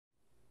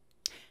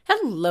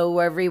Hello,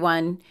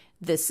 everyone.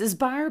 This is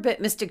Barb at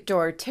Mystic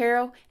Door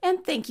Tarot,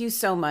 and thank you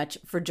so much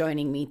for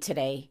joining me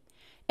today.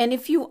 And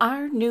if you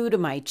are new to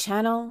my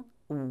channel,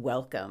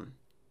 welcome.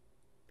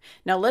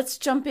 Now let's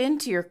jump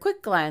into your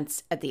quick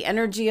glance at the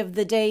energy of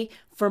the day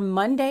for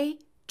Monday,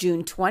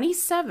 June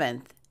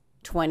 27th,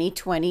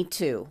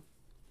 2022.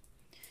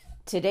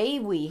 Today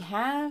we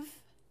have,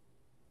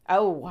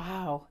 oh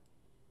wow,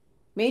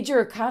 Major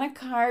Arcana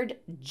card,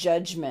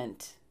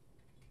 Judgment.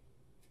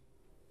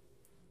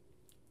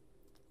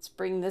 Let's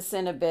bring this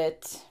in a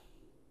bit.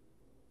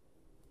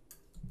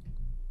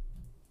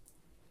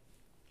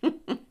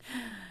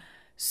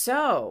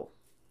 So,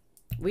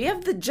 we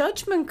have the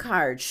Judgment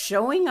card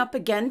showing up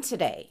again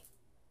today.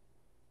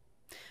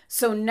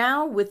 So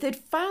now with it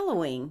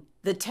following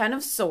the Ten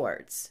of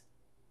Swords.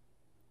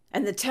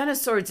 And the Ten of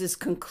Swords is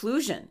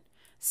conclusion,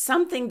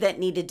 something that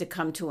needed to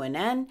come to an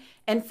end.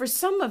 And for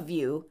some of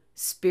you,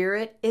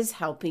 Spirit is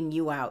helping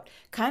you out,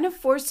 kind of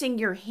forcing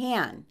your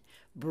hand,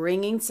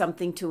 bringing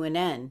something to an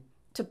end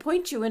to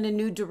point you in a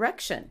new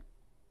direction.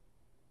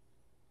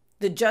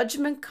 The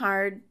Judgment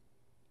card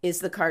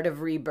is the card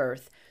of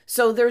rebirth.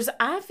 So there's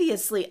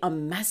obviously a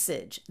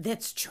message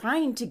that's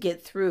trying to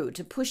get through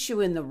to push you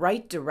in the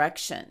right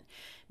direction,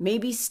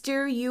 maybe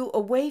steer you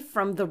away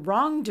from the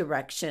wrong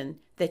direction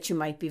that you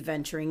might be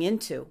venturing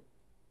into.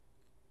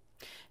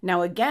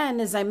 Now again,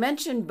 as I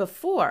mentioned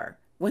before,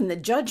 when the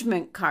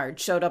Judgment card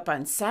showed up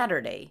on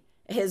Saturday,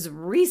 as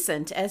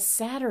recent as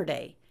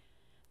Saturday,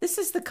 this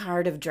is the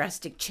card of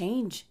drastic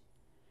change.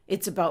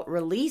 It's about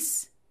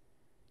release,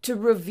 to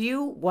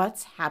review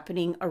what's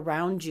happening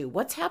around you,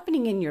 what's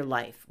happening in your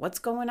life, what's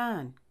going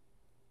on.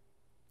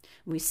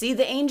 We see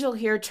the angel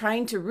here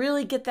trying to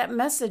really get that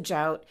message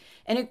out,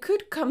 and it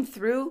could come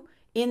through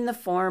in the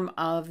form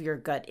of your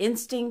gut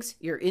instincts,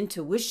 your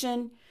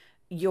intuition,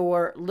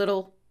 your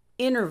little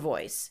inner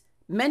voice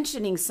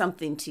mentioning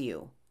something to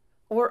you,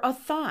 or a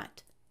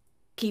thought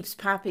keeps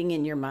popping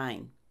in your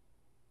mind.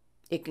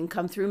 It can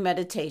come through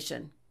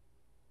meditation.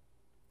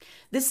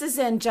 This is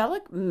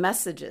angelic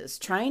messages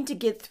trying to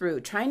get through,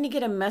 trying to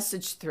get a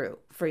message through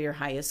for your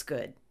highest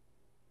good.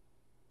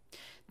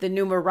 The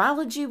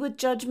numerology with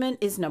Judgment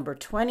is number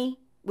 20,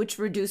 which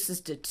reduces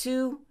to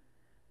 2,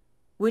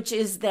 which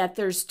is that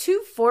there's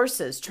two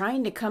forces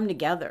trying to come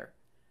together.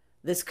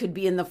 This could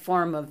be in the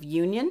form of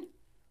union,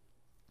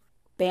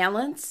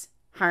 balance,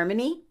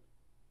 harmony.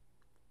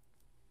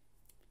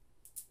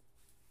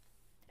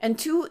 And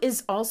 2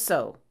 is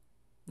also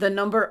the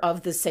number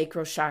of the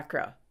sacral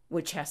chakra,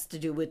 which has to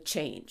do with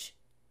change.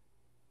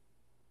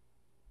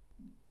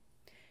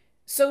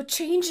 So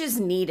change is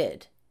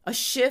needed, a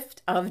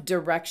shift of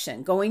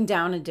direction, going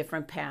down a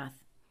different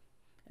path.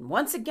 And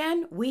once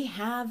again, we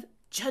have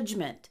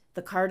Judgment,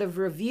 the card of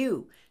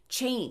review,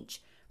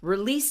 change,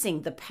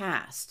 releasing the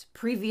past,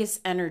 previous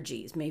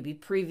energies, maybe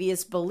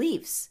previous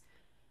beliefs.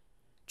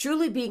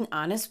 Truly being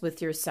honest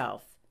with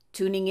yourself,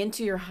 tuning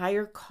into your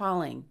higher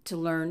calling to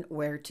learn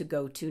where to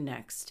go to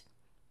next.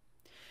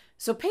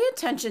 So pay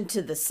attention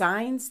to the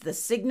signs, the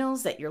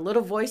signals that your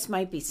little voice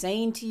might be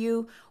saying to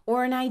you,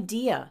 or an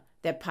idea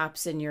that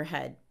pops in your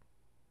head.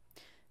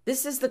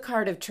 This is the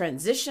card of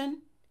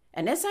transition.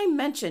 And as I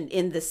mentioned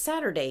in the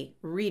Saturday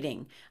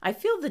reading, I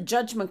feel the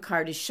Judgment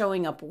card is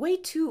showing up way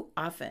too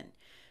often,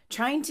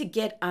 trying to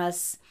get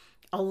us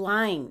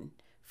aligned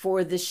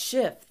for the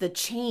shift, the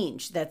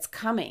change that's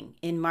coming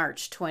in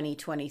March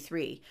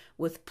 2023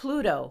 with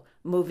Pluto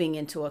moving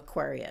into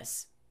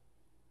Aquarius,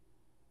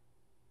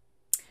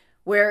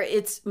 where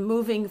it's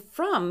moving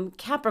from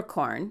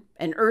Capricorn,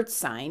 an earth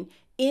sign,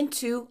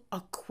 into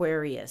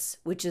Aquarius,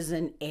 which is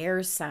an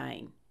air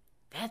sign.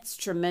 That's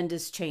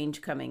tremendous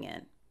change coming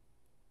in.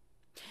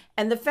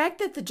 And the fact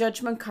that the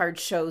Judgment card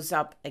shows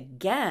up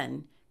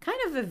again, kind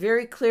of a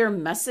very clear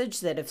message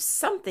that if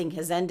something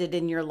has ended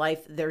in your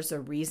life, there's a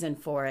reason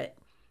for it.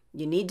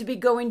 You need to be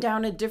going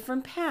down a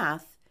different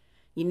path.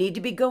 You need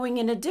to be going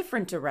in a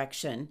different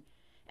direction.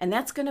 And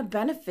that's going to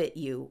benefit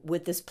you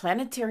with this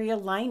planetary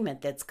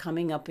alignment that's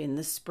coming up in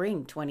the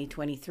spring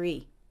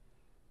 2023.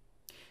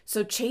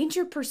 So change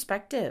your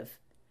perspective.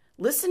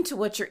 Listen to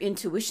what your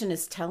intuition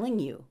is telling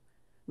you.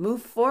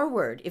 Move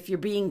forward if you're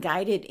being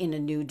guided in a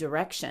new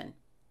direction.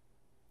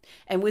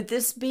 And with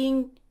this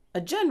being a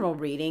general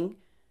reading,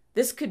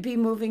 this could be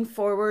moving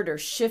forward or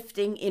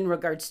shifting in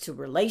regards to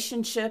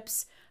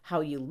relationships, how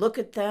you look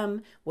at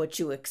them, what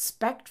you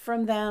expect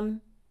from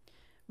them.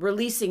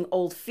 Releasing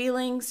old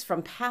feelings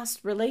from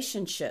past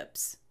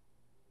relationships.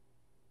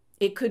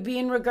 It could be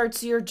in regards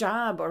to your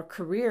job or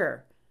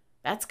career.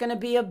 That's going to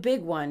be a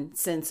big one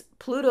since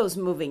Pluto's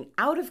moving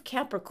out of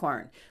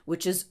Capricorn,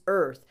 which is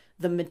Earth,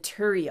 the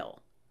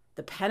material,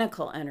 the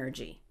pentacle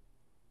energy.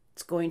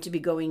 It's going to be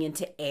going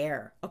into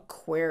air,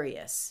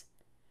 Aquarius.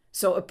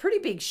 So a pretty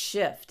big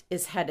shift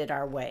is headed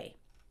our way.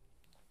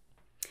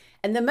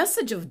 And the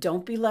message of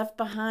don't be left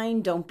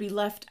behind, don't be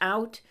left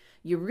out,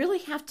 you really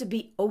have to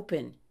be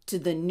open to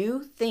the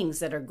new things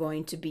that are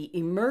going to be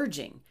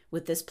emerging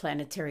with this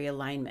planetary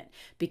alignment,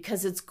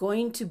 because it's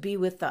going to be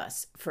with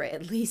us for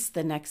at least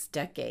the next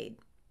decade.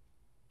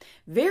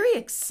 Very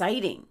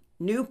exciting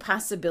new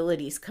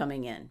possibilities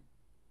coming in.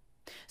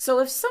 So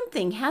if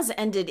something has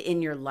ended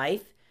in your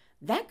life,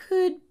 that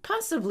could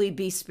possibly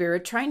be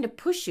Spirit trying to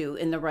push you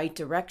in the right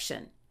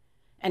direction.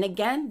 And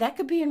again, that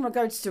could be in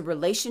regards to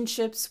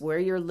relationships, where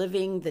you're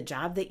living, the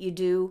job that you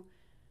do.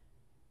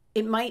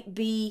 It might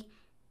be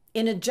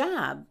in a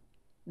job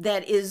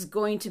that is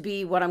going to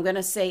be, what I'm going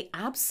to say,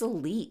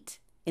 obsolete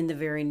in the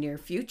very near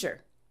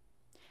future,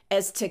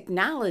 as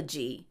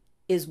technology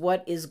is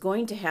what is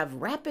going to have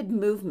rapid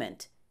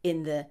movement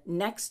in the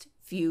next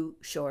few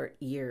short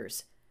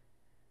years.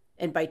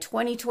 And by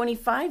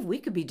 2025, we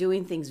could be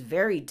doing things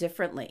very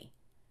differently,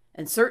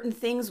 and certain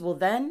things will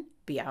then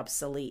be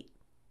obsolete.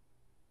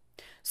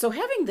 So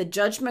having the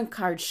Judgment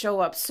card show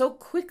up so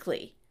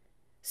quickly,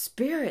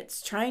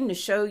 Spirit's trying to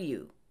show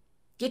you,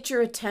 get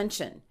your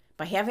attention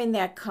by having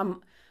that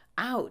come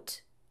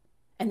out.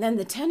 And then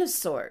the Ten of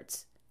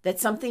Swords, that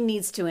something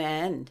needs to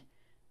end.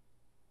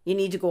 You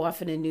need to go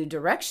off in a new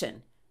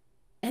direction.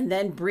 And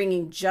then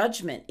bringing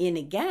Judgment in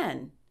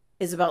again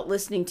is about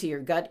listening to your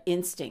gut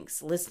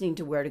instincts, listening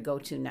to where to go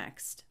to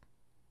next.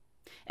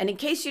 And in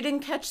case you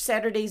didn't catch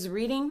Saturday's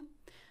reading,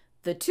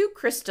 the two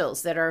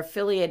crystals that are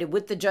affiliated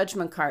with the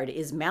Judgment card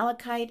is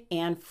Malachite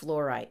and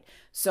Fluorite.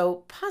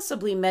 So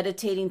possibly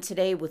meditating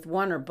today with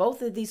one or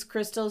both of these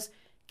crystals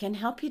can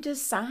help you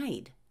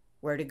decide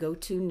where to go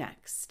to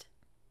next.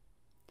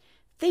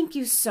 Thank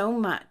you so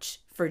much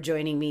for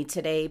joining me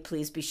today.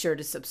 Please be sure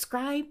to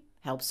subscribe,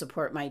 help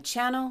support my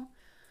channel.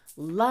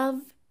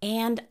 Love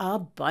and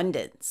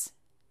abundance.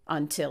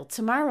 Until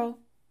tomorrow.